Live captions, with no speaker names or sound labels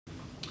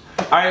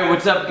Alright,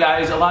 what's up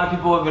guys? A lot of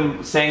people have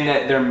been saying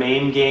that their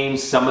MAME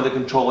games, some of the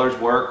controllers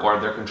work or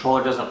their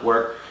controller doesn't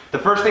work. The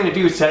first thing to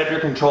do is set up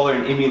your controller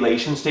in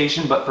emulation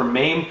station, but for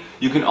MAME,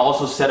 you can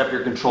also set up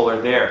your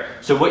controller there.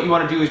 So what you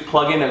want to do is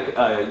plug in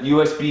a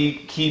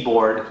USB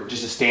keyboard,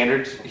 just a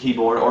standard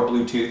keyboard or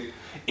Bluetooth,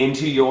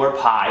 into your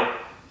Pi.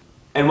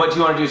 And what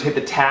you want to do is hit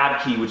the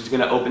Tab key, which is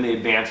going to open the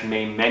advanced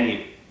MAME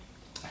menu.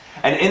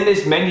 And in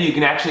this menu, you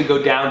can actually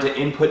go down to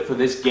input for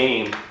this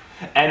game.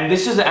 And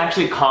this is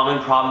actually a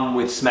common problem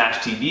with Smash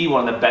TV,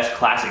 one of the best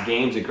classic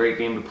games, a great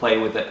game to play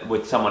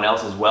with someone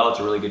else as well. It's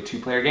a really good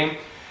two-player game.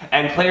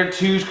 And Player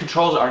 2's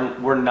controls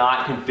were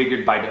not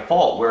configured by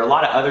default, where a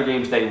lot of other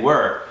games they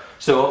were.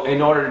 So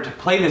in order to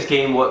play this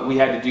game, what we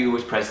had to do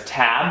was press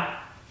Tab,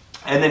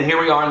 and then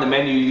here we are in the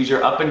menu. You use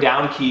your up and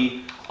down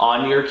key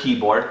on your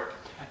keyboard.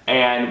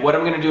 And what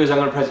I'm going to do is I'm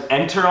going to press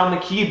Enter on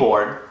the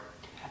keyboard,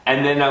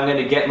 and then I'm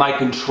going to get my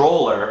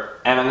controller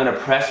and I'm going to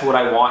press what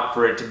I want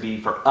for it to be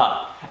for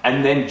up.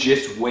 And then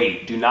just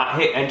wait. Do not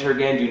hit enter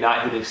again, do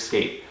not hit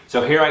escape.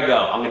 So here I go.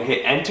 I'm going to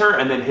hit enter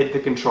and then hit the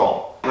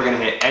control. We're going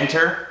to hit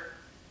enter,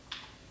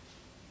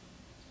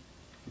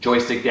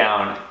 joystick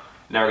down.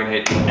 Now we're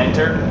going to hit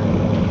enter,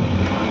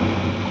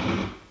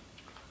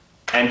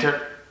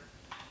 enter.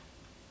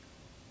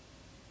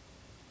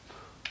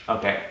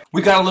 Okay.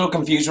 We got a little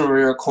confused when we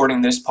were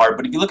recording this part,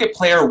 but if you look at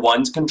player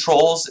 1's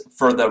controls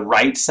for the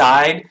right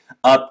side,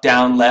 up,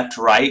 down, left,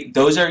 right,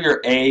 those are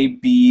your A,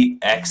 B,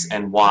 X,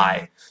 and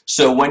Y.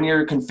 So when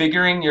you're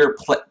configuring your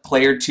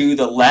player 2,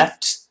 the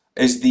left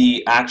is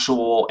the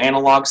actual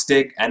analog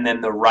stick, and then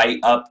the right,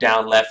 up,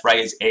 down, left, right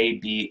is A,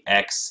 B,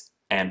 X,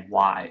 and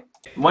Y.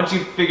 Once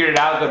you've figured it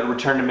out, go to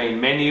return to main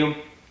menu,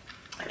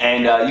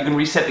 and you can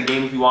reset the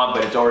game if you want,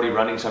 but it's already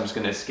running, so I'm just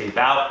going to escape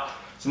out.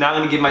 So now I'm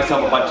going to give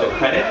myself a bunch of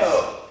credits.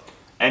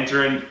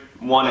 Enter in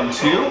 1 and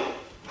 2.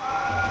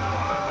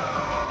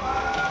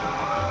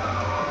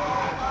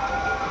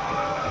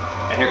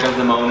 And here comes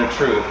the moment of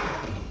truth.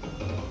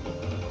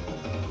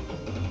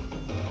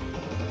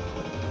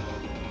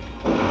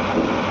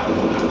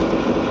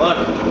 Look.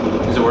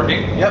 Is it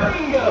working? Yep.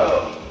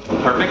 Bingo.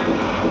 Perfect.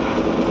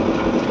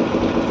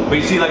 But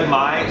you see, like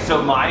my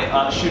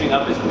shooting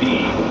up is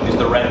B, is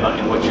the red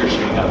button. What you're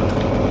shooting up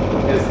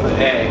is the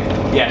A.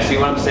 Yeah, see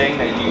what I'm saying?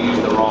 That you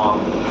used the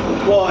wrong.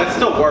 Well, it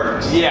still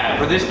works. Yeah,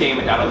 for this game,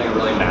 I don't think it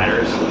really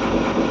matters.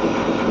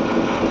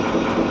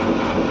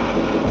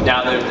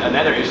 Now, there's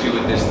another issue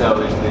with this,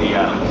 though, is the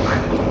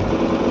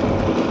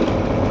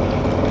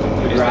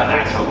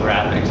actual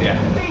graphics, yeah.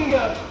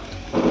 Bingo!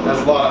 That's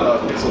a lot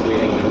of pixel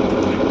bleeding.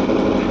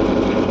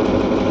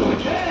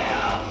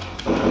 Yeah.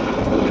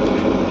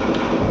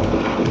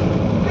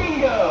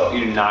 Bingo! You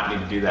do not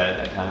need to do that at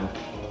that time.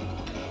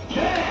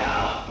 Yeah.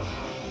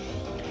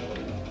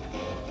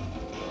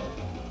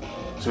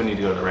 So we need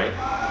to go to the right.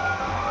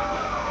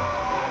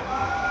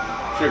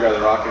 Should grab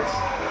the rockets.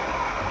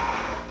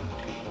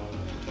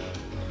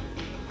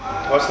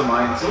 Watch the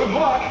mines. Good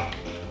luck.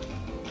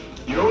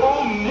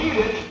 You'll need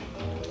it.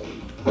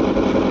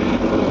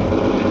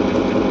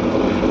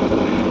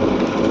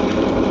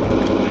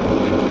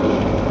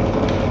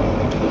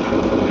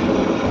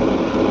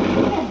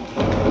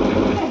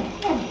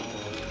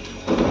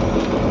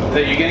 Is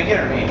that you getting hit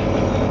or me?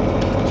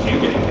 It's you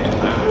getting hit.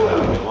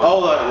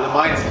 Oh, the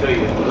mines kill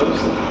you.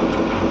 Oops.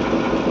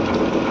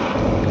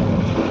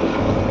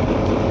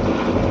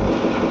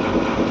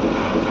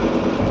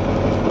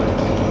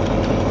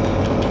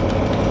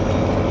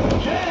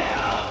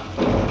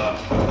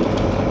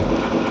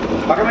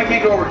 How come I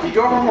can't go over? Can you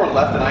go over more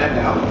left than I am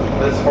now?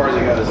 That's as far as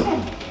it goes.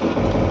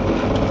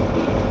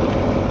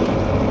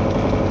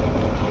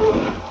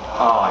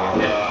 Oh, I got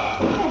hit.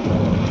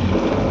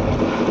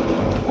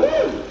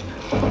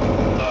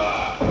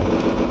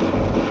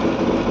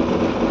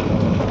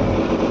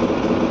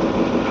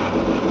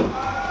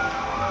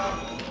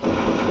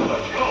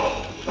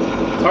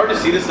 It's hard to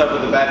see this stuff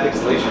with the bad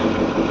pixelation.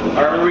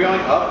 Alright, where are we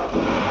going? Up?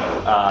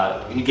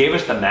 He gave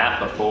us the map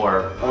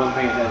before. I wasn't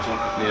paying attention.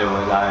 Neither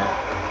was I.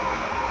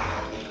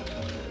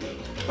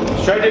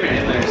 Let's try dipping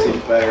in there and see if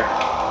it's better. Oh,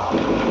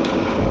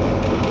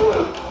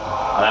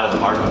 that was a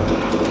hard one.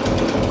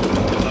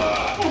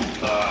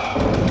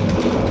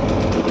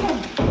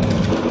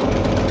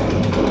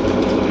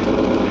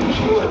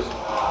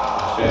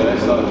 Shit, I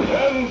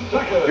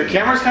suck. Your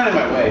camera's kind of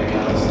in my way, to be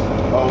honest.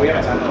 Oh, we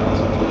have time on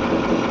this one.